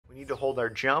need to hold our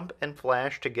jump and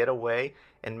flash to get away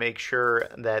and make sure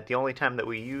that the only time that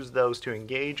we use those to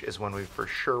engage is when we for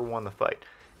sure won the fight.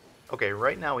 Okay,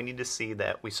 right now we need to see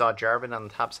that we saw Jarvan on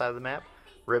the top side of the map,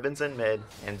 Ribbon's in mid,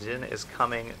 and Jhin is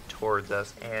coming towards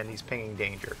us, and he's pinging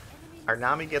danger. Our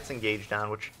Nami gets engaged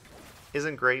on, which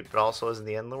isn't great, but also isn't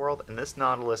the end of the world, and this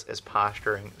Nautilus is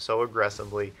posturing so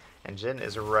aggressively, and Jhin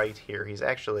is right here.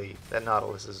 That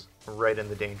Nautilus is right in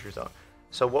the danger zone.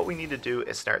 So what we need to do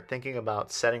is start thinking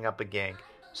about setting up a gank,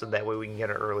 so that way we can get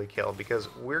an early kill,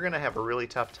 because we're going to have a really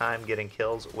tough time getting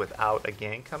kills without a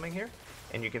gank coming here.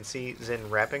 And you can see Jhin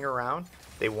wrapping around.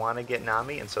 They want to get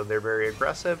Nami, and so they're very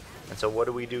aggressive. And so what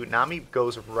do? Nami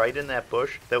goes right in that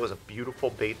bush. That was a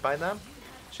beautiful bait by them.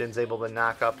 Jhin's able to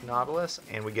knock up Nautilus,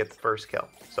 and we get the first kill.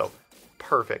 So,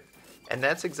 perfect. And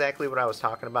that's exactly what I was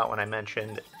talking about when I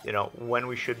mentioned, when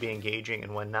we should be engaging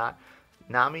and when not.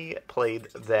 Nami played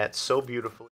that so beautifully.